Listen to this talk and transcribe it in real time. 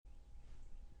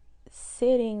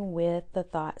sitting with the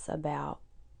thoughts about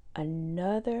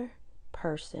another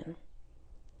person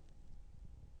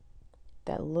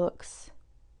that looks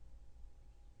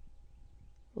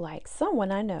like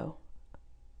someone I know,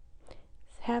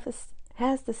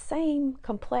 has the same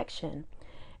complexion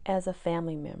as a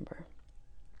family member,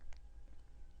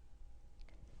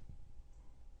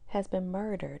 has been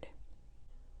murdered.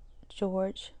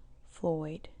 George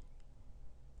Floyd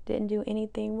didn't do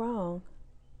anything wrong,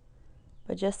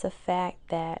 but just the fact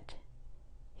that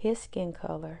his skin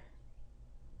color,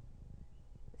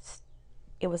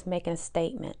 it was making a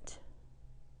statement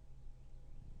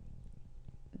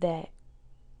that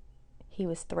he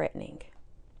was threatening,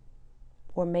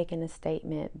 or making a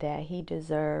statement that he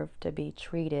deserved to be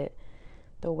treated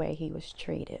the way he was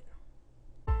treated.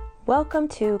 Welcome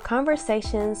to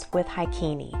Conversations with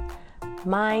Haikini,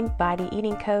 mind, body,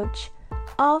 eating coach,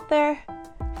 author,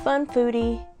 fun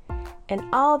foodie, and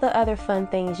all the other fun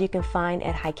things you can find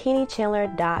at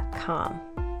haikinichandler.com.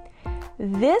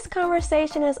 This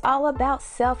conversation is all about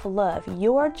self-love,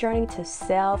 your journey to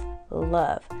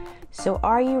self-love. So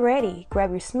are you ready?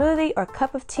 Grab your smoothie or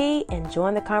cup of tea and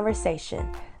join the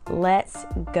conversation. Let's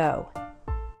go.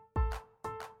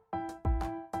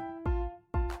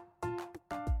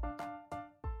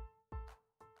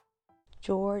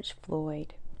 George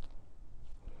Floyd.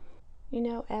 You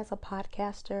know, as a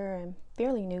podcaster and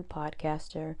fairly new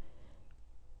podcaster,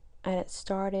 I had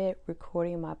started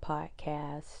recording my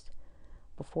podcast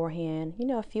beforehand,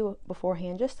 a few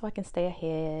beforehand, just so I can stay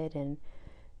ahead and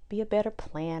be a better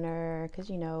planner, because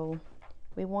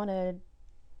we want to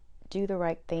do the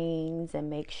right things and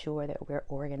make sure that we're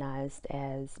organized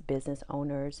as business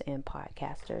owners and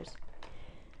podcasters.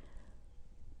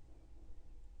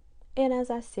 And as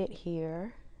I sit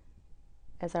here,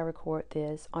 as I record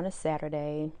this on a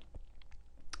Saturday,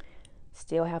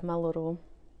 still have my little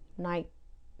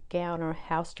nightgown or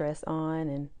house dress on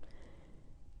and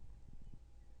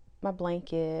my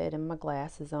blanket and my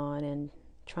glasses on, and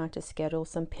trying to schedule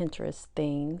some Pinterest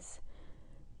things.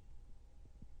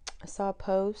 I saw a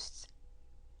post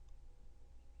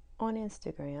on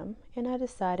Instagram and I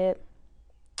decided,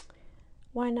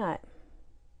 why not?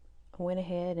 I went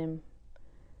ahead and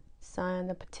signed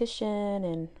the petition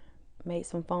and made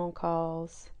some phone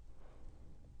calls.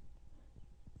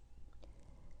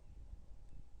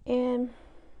 And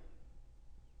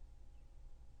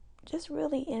just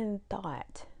really in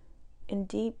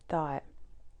deep thought,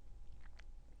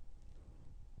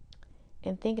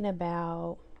 and thinking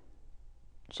about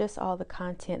just all the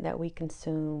content that we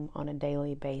consume on a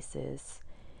daily basis,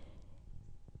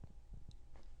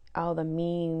 all the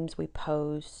memes we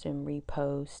post and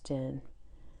repost, and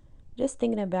just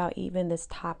thinking about even this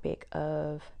topic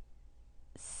of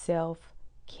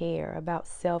self-care, about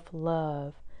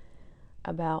self-love,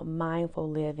 about mindful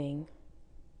living,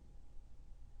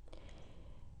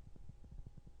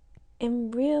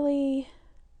 and really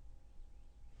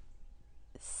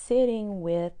sitting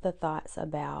with the thoughts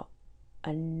about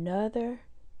another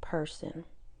person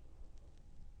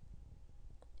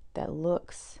that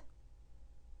looks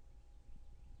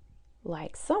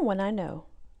like someone I know,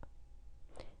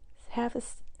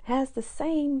 has the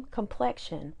same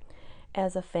complexion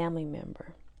as a family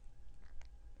member,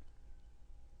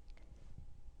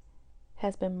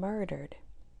 has been murdered.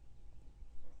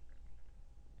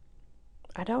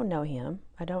 I don't know him.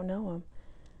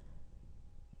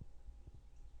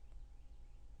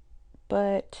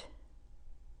 But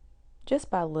just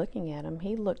by looking at him,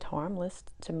 he looked harmless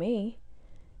to me.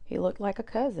 He looked like a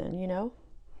cousin,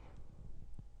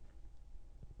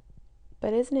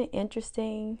 But isn't it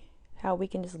interesting how we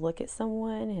can just look at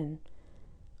someone and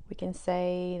we can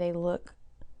say they look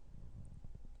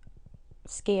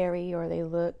scary or they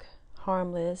look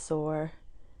harmless, or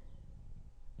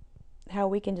how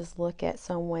we can just look at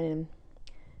someone and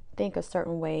think a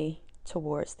certain way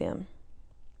towards them.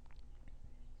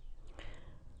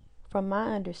 From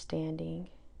my understanding,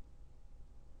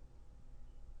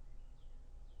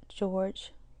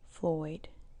 George Floyd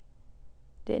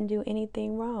didn't do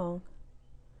anything wrong,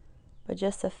 but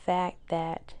just the fact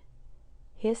that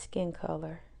his skin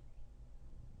color,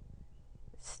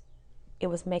 it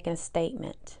was making a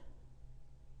statement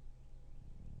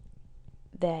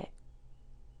that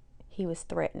he was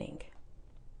threatening,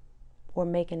 or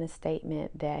making a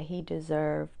statement that he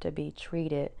deserved to be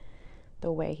treated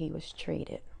the way he was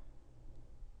treated.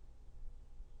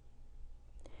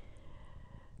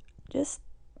 Just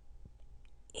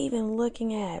even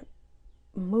looking at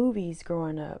movies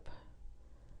growing up,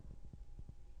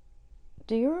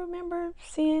 do you remember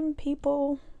seeing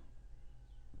people,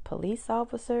 police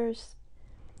officers,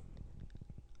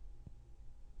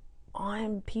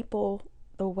 on people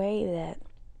the way that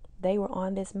they were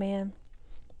on this man,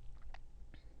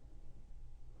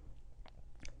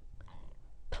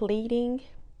 pleading.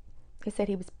 They said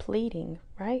he was pleading,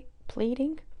 right?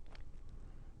 Pleading.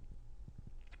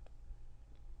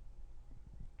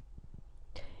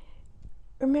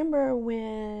 Remember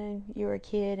when you were a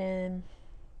kid and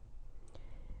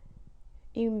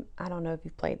I don't know if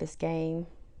you've played this game,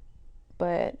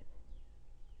 but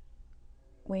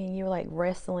when you're like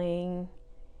wrestling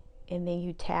and then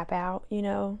you tap out,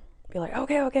 you're like,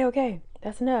 okay,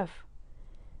 that's enough.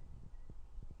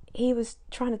 He was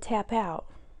trying to tap out,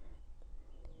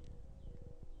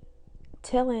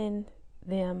 telling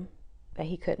them that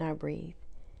he could not breathe.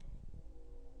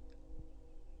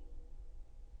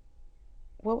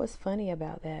 What was funny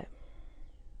about that?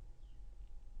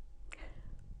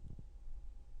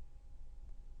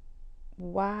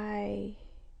 Why?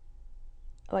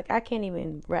 Like, I can't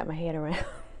even wrap my head around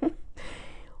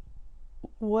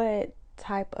what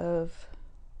type of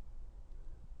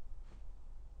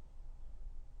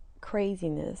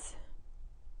craziness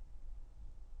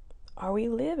are we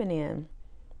living in?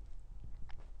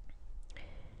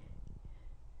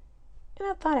 And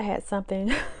I thought I had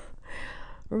something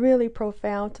really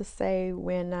profound to say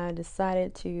when I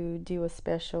decided to do a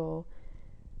special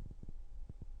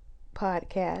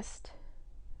podcast.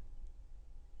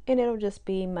 And it'll just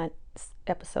be my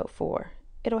episode 4.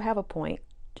 It'll have a point.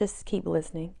 Just keep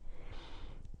listening.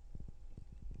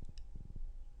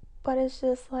 But it's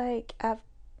just like I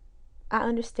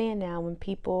understand now when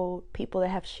people that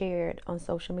have shared on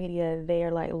social media, they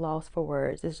are like lost for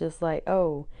words. It's just like,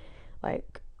 oh,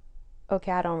 like,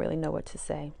 okay, I don't really know what to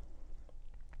say.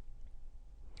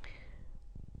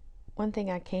 One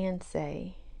thing I can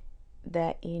say,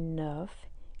 that enough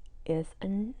is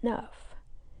enough.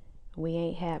 We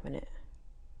ain't having it.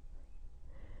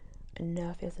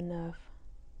 Enough is enough.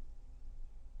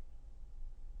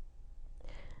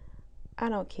 I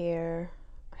don't care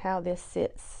how this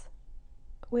sits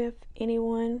with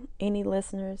anyone, any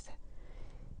listeners,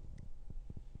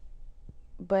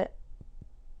 but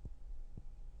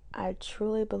I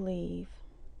truly believe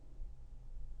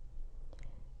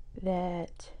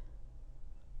that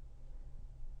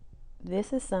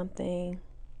this is something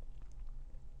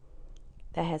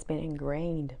that has been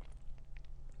ingrained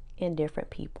in different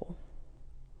people.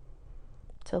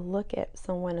 To look at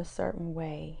someone a certain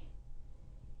way,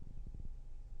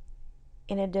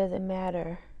 and it doesn't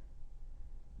matter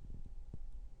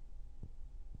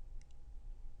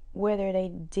whether they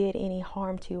did any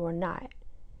harm to you or not.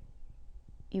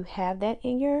 You have that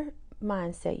in your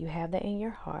mindset, you have that in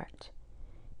your heart,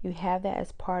 you have that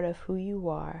as part of who you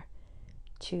are,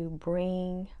 to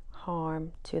bring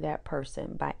harm to that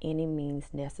person by any means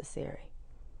necessary.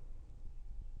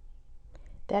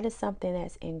 That is something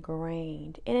that's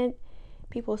ingrained. And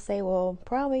people say, well,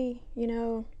 probably,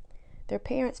 their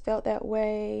parents felt that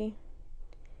way,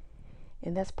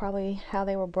 and that's probably how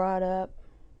they were brought up.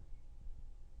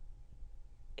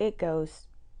 It goes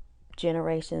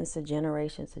generations to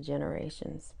generations to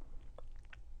generations.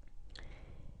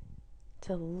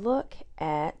 To look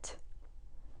at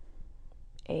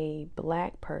a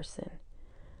black person,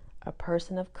 a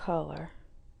person of color,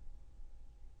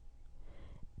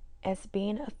 as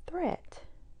being a threat.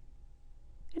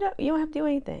 You don't have to do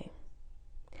anything.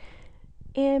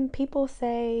 And people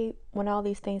say when all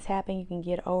these things happen, you can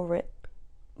get over it.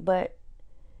 But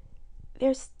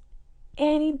there's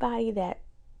anybody that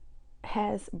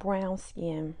has brown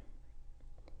skin,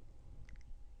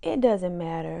 it doesn't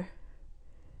matter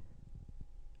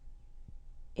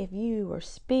if you were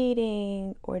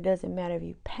speeding, or it doesn't matter if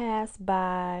you pass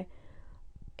by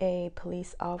a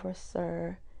police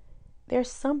officer. There's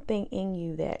something in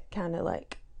you that kind of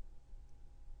like,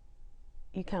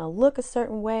 you kind of look a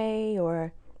certain way,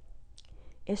 or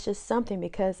it's just something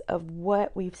because of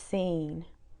what we've seen.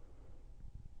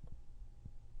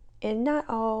 And not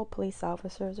all police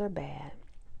officers are bad.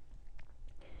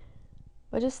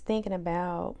 But just thinking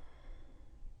about,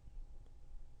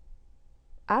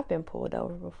 I've been pulled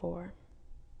over before.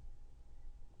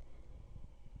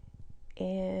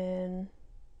 And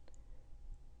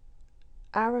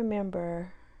I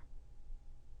remember,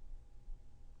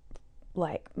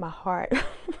 like, my heart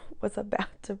was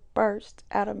about to burst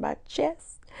out of my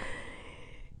chest.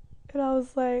 And I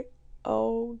was like,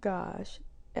 oh gosh.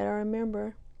 And I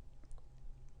remember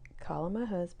calling my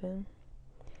husband,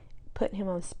 putting him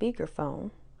on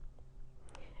speakerphone.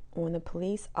 When the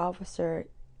police officer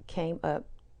came up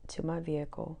to my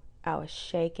vehicle, I was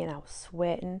shaking, I was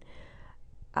sweating,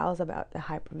 I was about to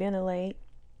hyperventilate.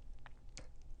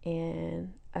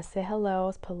 And I said hello, I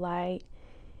was polite.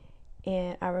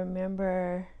 And I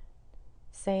remember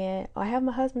saying, oh, I have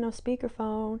my husband on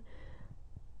speakerphone.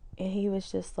 And he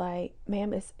was just like,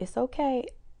 ma'am, it's okay.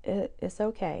 It's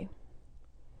okay.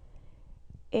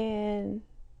 And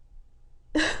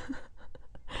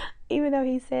even though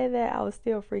he said that, I was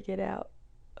still freaking out.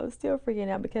 I was still freaking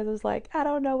out because it was like, I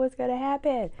don't know what's going to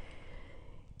happen.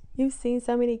 You've seen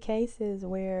so many cases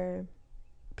where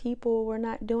people were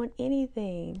not doing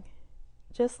anything,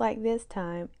 just like this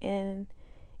time, and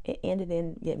it ended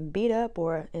in getting beat up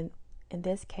or, in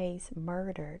this case,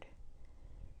 murdered.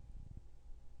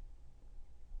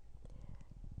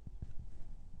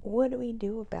 What do we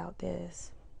do about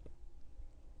this?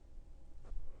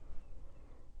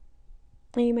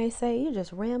 And you may say, you're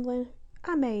just rambling.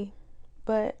 I may,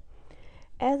 but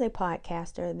as a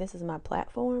podcaster, this is my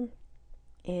platform.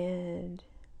 And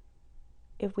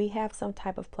if we have some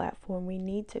type of platform, we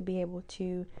need to be able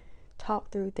to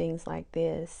talk through things like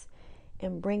this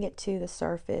and bring it to the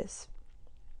surface.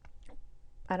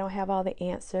 I don't have all the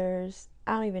answers.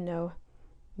 I don't even know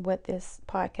what this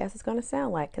podcast is going to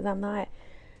sound like because I'm not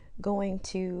going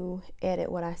to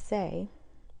edit what I say.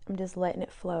 I'm just letting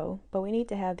it flow. But we need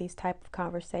to have these type of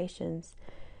conversations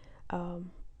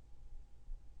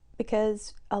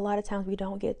because a lot of times we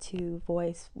don't get to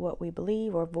voice what we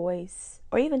believe or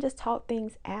even just talk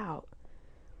things out.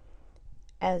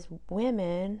 As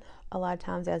women, a lot of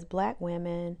times as Black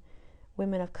women,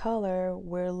 women of color,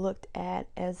 we're looked at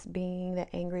as being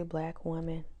the angry Black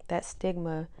woman. That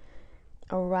stigma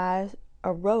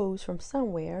arose from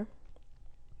somewhere.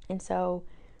 And so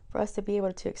for us to be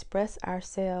able to express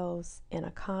ourselves in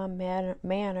a calm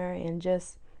manner and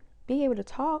just be able to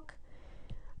talk,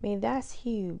 I mean, that's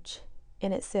huge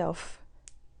in itself.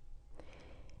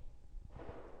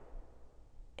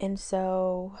 And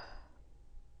so,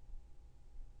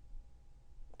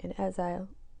 and as I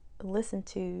listen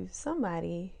to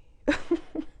somebody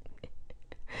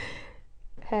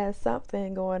has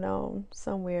something going on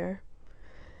somewhere,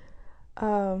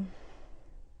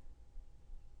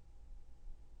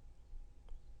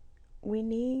 we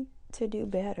need to do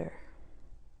better.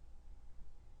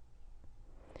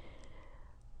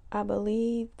 I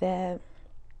believe that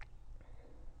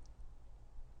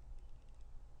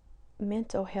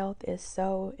mental health is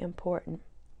so important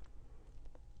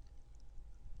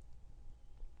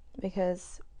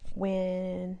because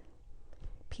when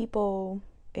people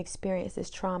experience this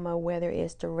trauma, whether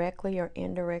it's directly or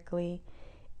indirectly,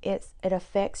 it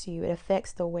affects you. It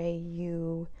affects the way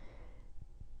you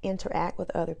interact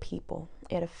with other people.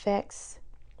 It affects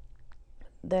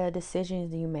the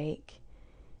decisions you make.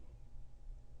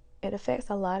 It affects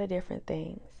a lot of different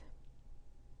things.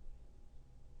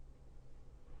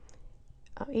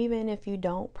 Even if you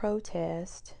don't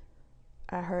protest,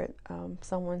 I heard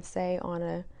someone say on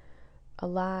a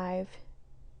live,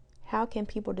 how can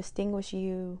people distinguish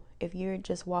you if you're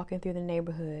just walking through the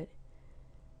neighborhood?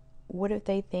 What if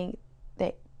they think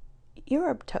that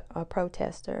you're a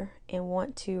protester and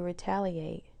want to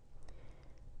retaliate?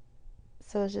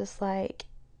 So it's just like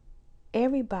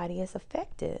everybody is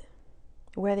affected.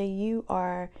 Whether you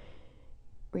are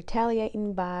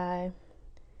retaliating by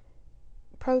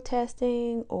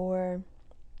protesting or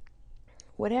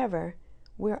whatever,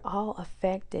 we're all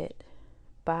affected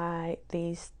by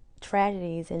these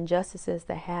tragedies and injustices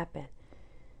that happen.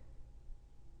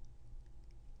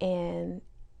 And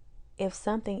if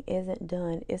something isn't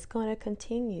done, it's going to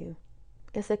continue.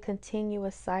 It's a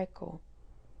continuous cycle.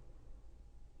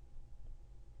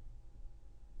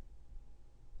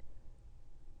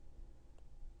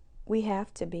 We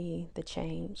have to be the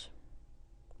change.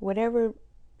 Whatever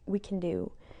we can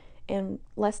do. And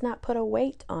let's not put a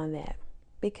weight on that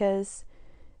because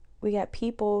we got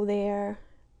people there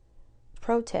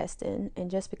protesting,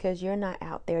 and just because you're not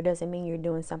out there doesn't mean you're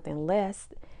doing something less.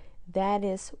 That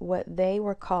is what they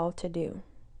were called to do.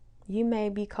 You may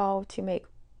be called to make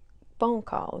phone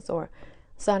calls or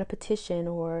sign a petition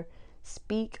or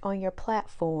speak on your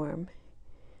platform,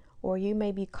 or you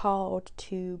may be called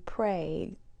to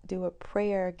pray, do a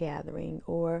prayer gathering,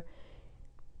 or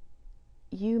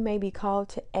you may be called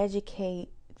to educate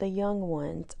the young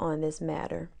ones on this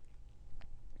matter.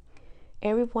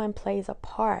 Everyone plays a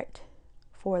part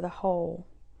for the whole.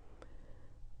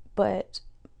 But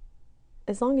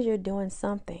as long as you're doing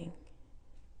something,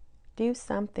 do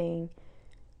something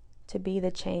to be the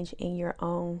change in your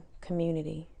own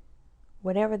community,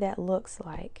 whatever that looks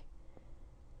like.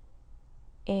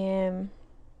 And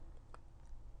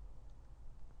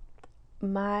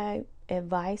my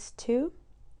advice too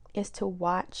is to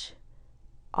watch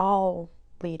all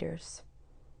leaders.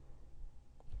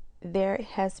 There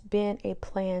has been a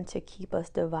plan to keep us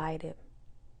divided.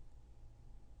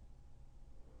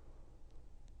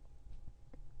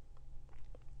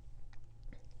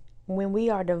 when we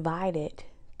are divided,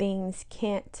 things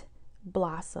can't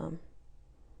blossom.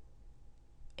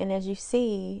 And as you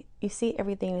see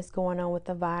everything that's going on with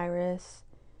the virus.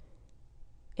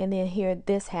 And then here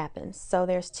this happens. So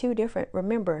there's two different,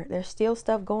 remember, there's still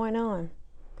stuff going on.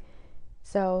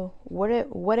 So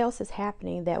what else is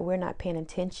happening that we're not paying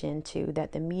attention to,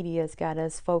 that the media's got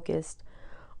us focused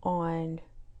on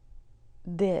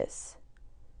this?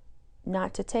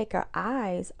 Not to take our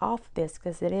eyes off this,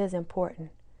 because it is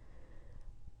important.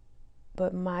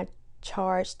 But my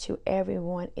charge to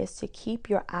everyone is to keep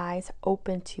your eyes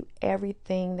open to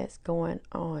everything that's going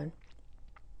on.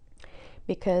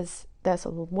 Because that's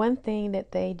one thing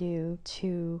that they do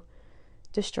to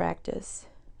distract us.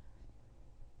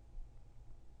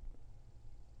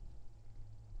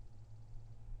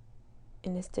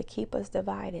 And it's to keep us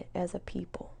divided as a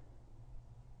people.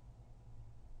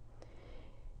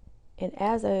 And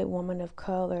as a woman of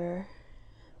color,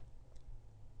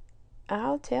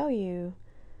 I'll tell you,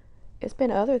 it's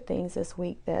been other things this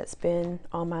week that's been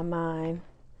on my mind.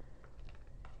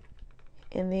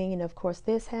 And then, of course,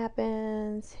 this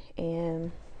happens.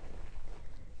 And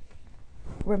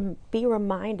be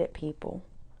reminded, people,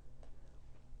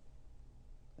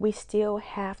 we still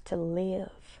have to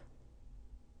live.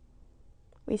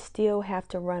 We still have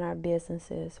to run our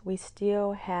businesses. We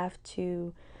still have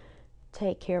to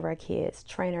take care of our kids,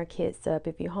 train our kids up.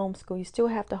 If you homeschool, you still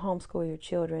have to homeschool your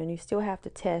children. You still have to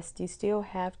test. You still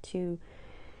have to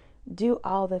do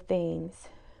all the things.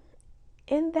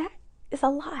 And that is a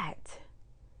lot.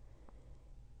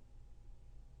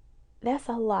 That's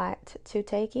a lot to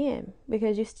take in,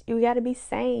 because you got to be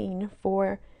sane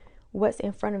for what's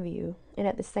in front of you. And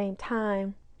at the same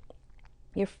time,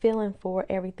 you're feeling for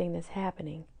everything that's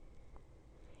happening.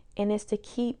 And it's to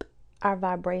keep our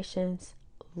vibrations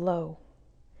low.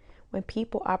 When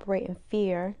people operate in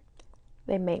fear,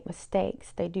 they make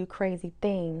mistakes. They do crazy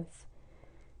things.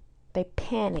 They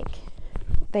panic.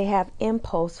 They have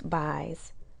impulse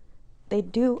buys. They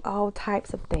do all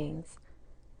types of things.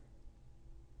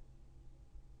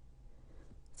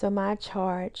 So my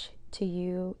charge to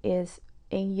you is,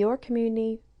 in your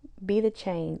community, be the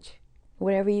change.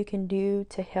 Whatever you can do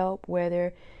to help,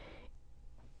 whether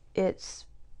it's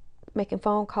making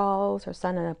phone calls or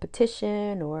signing a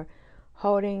petition or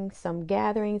holding some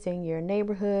gatherings in your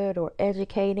neighborhood or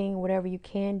educating, whatever you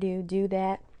can do, do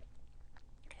that.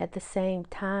 At the same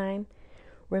time,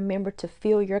 remember to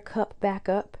fill your cup back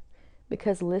up,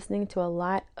 because listening to a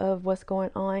lot of what's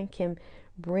going on can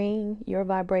bring your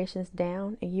vibrations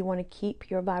down, and you want to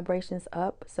keep your vibrations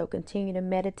up. So continue to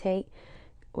meditate,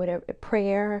 whatever,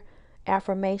 prayer,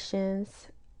 affirmations,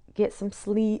 get some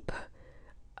sleep,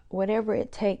 whatever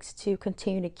it takes to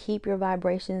continue to keep your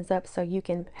vibrations up so you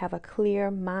can have a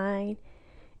clear mind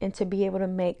and to be able to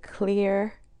make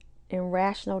clear and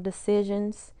rational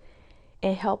decisions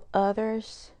and help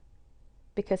others,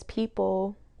 because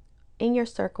people in your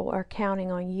circle are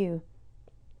counting on you.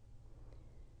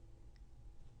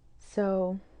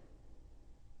 So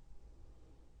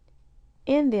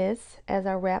in this, as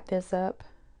I wrap this up,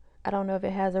 I don't know if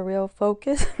it has a real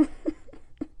focus,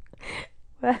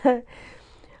 but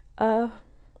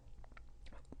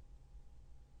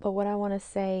what I want to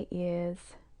say is,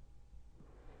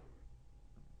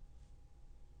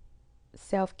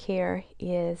 self-care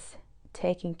is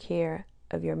taking care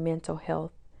of your mental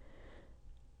health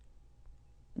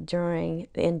during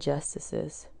the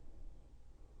injustices.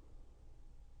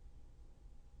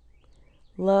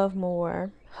 Love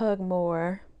more, hug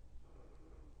more,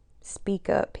 speak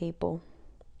up, people,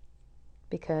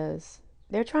 because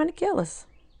they're trying to kill us.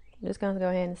 I'm just going to go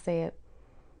ahead and say it.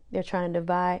 They're trying to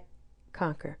divide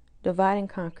and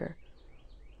conquer.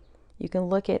 You can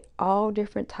look at all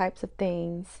different types of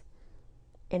things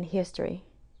in history.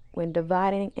 When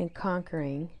dividing and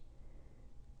conquering,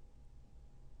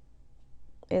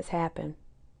 it's happened.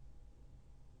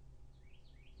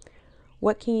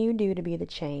 What can you do to be the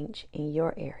change in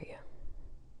your area?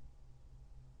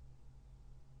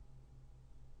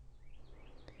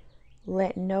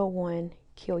 Let no one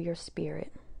kill your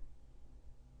spirit.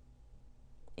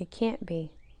 It can't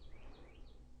be.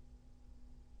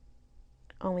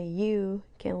 Only you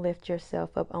can lift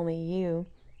yourself up. Only you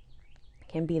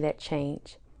can be that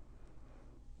change.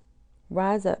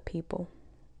 Rise up, people.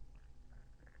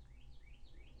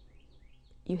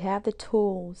 You have the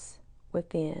tools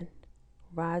within.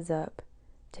 Rise up.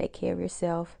 Take care of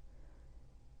yourself.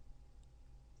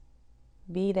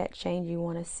 Be that change you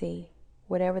want to see,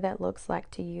 whatever that looks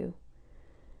like to you.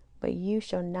 But you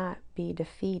shall not be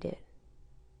defeated.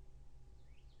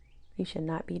 You should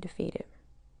not be defeated.